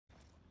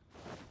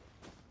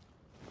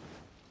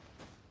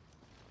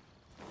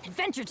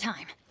Adventure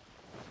time!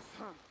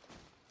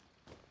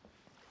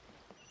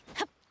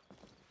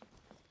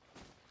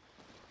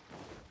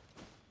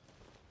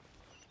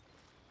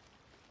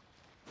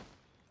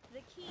 The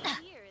key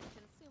here is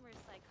consumer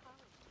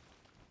psychology.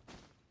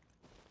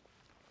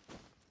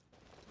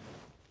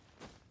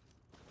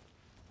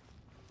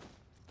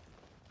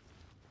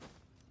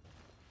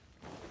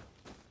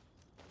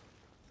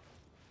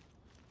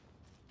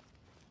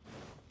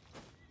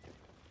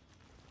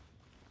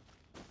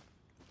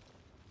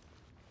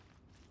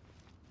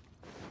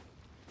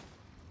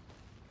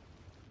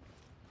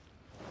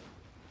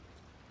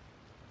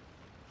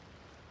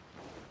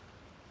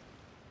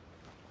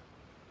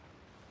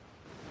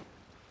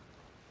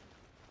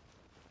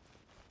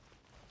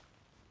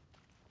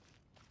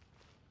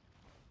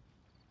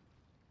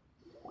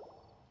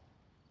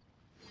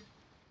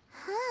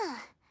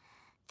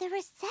 The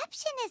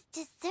reception is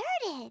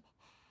deserted,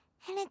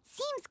 and it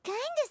seems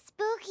kinda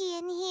spooky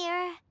in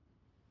here.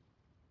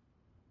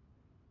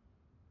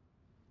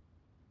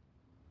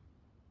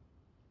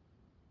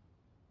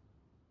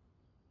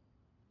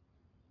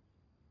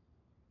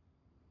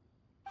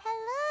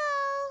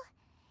 Hello?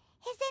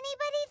 Is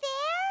anybody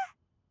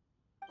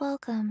there?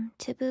 Welcome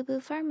to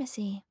Bubu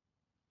Pharmacy.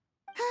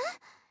 Huh?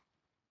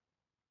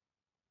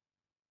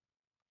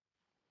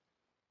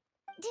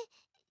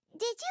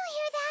 Did you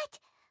hear that?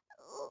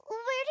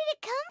 Where did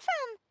it come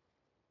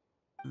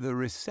from? The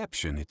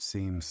reception, it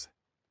seems.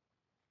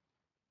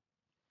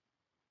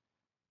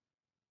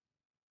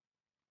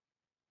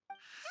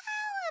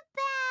 How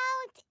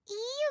about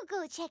you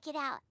go check it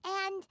out,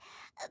 and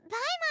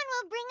Paimon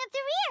will bring up the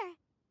rear.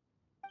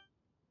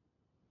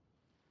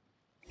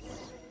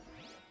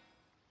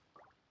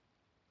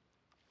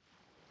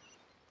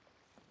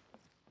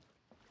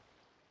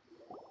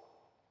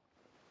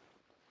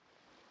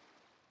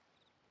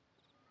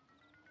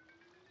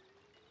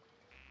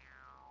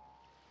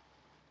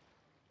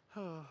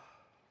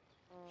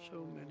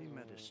 So many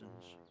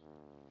medicines,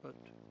 but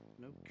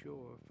no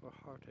cure for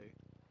heartache.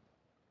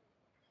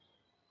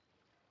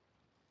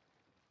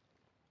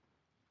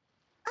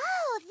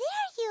 Oh,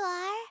 there you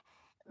are.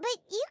 But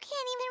you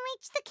can't even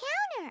reach the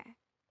counter.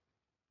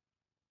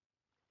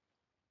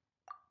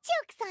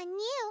 Joke's on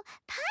you.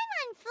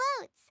 Paimon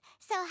floats,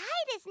 so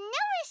height is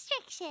no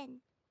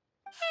restriction.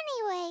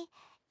 Anyway,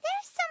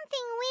 there's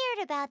something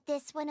weird about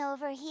this one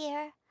over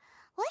here.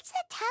 What's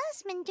the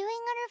talisman doing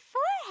on her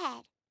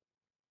forehead?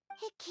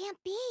 It can't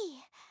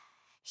be.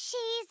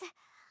 She's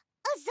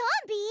a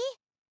zombie!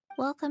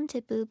 Welcome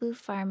to Bubu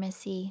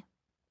Pharmacy.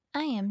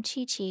 I am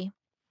Chi-Chi.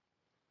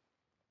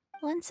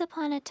 Once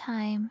upon a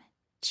time,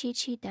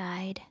 Chi-Chi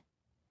died.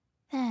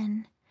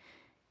 Then,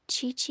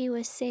 Chi-Chi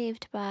was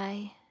saved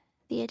by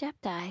the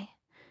Adepti.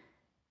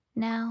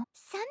 Now,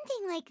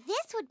 Something like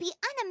this would be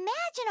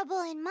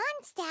unimaginable in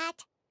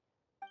Mondstadt.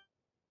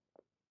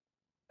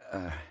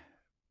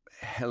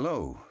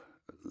 Hello,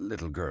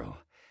 little girl.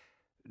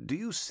 Do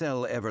you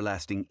sell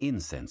everlasting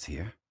incense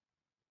here?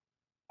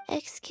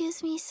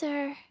 excuse me,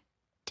 sir.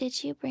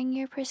 Did you bring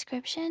your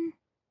prescription?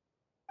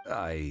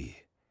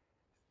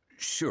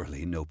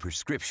 Surely no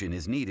prescription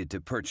is needed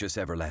to purchase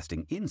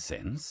everlasting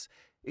incense.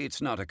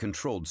 It's not a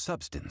controlled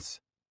substance.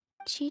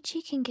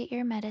 Chi-Chi can get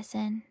your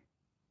medicine,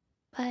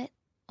 but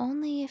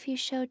only if you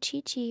show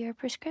Chi-Chi your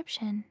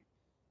prescription.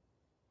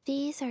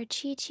 These are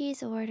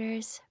Chi-Chi's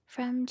orders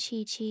from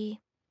Chi-Chi.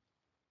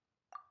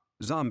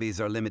 Zombies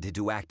are limited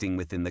to acting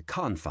within the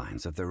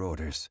confines of their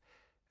orders,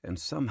 and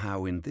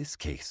somehow in this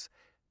case,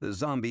 the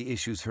zombie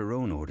issues her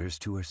own orders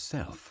to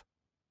herself.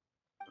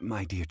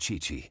 My dear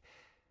Chi-Chi,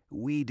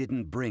 we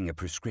didn't bring a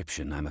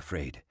prescription, I'm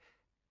afraid,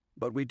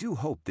 but we do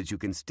hope that you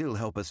can still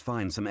help us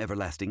find some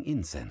everlasting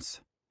incense.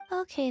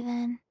 Okay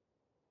then,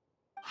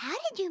 How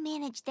did you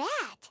manage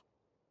that?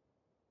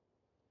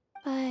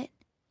 but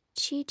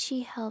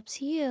Chi-Chi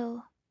helps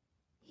you.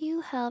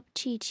 You help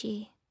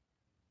Chi-Chi.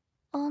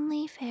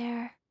 Only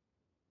fair.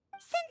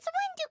 Since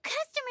when do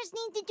customers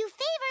need to do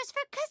favors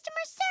for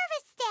customer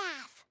service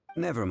staff?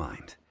 Never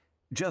mind.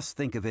 Just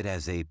think of it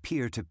as a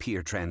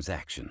peer-to-peer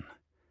transaction.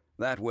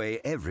 That way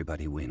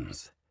everybody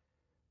wins.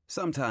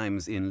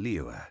 Sometimes in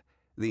Liyue,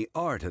 the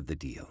art of the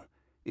deal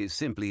is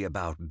simply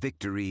about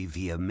victory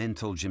via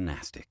mental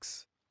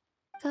gymnastics.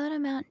 Go to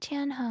Mount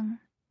Tianheng,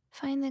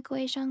 find the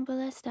Guizhong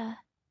Ballista,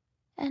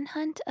 and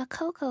hunt a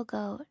cocoa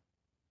goat.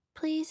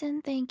 Please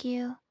and thank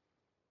you.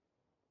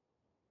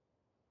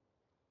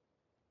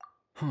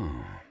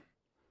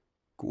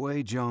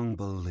 Guizhong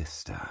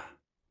Ballista.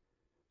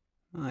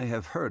 I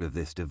have heard of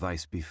this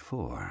device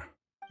before.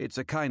 It's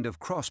a kind of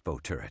crossbow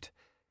turret,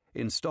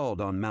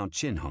 installed on Mount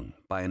Tianheng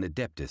by an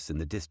adeptus in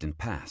the distant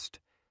past,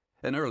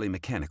 an early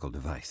mechanical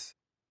device.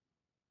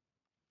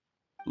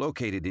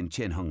 Located in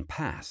Tianheng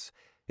Pass,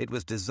 it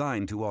was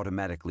designed to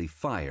automatically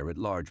fire at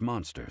large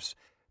monsters,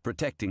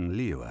 protecting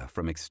Liyue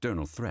from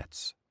external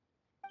threats.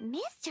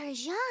 Mr.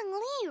 Zhang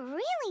Li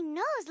really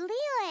knows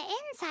Liyue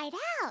inside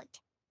out.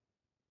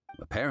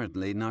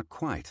 Apparently not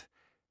quite.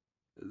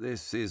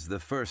 This is the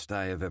first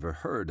I have ever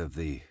heard of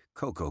the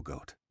cocoa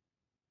goat.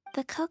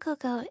 The cocoa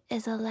goat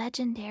is a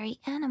legendary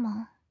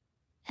animal.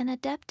 an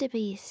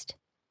adeptabeast.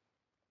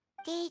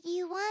 Did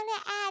you want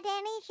to add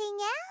anything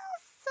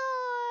else,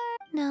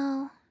 or...?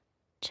 No,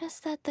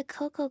 just that the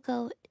Coco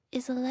Goat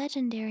is a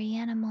legendary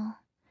animal.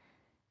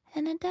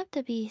 An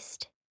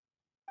adeptabeast.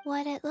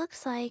 What it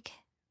looks like,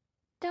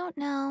 don't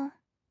know.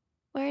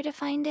 Where to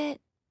find it,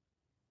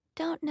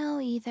 don't know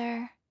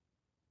either.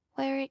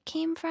 Where it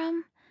came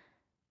from,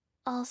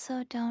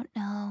 also don't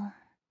know.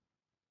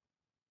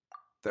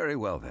 Very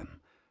well then.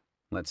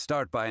 Let's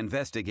start by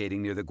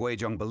investigating near the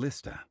Guizhong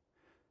Ballista.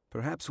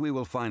 Perhaps we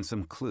will find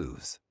some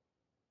clues.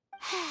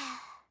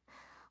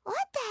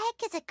 What the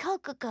heck is a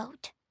Coco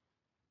Goat?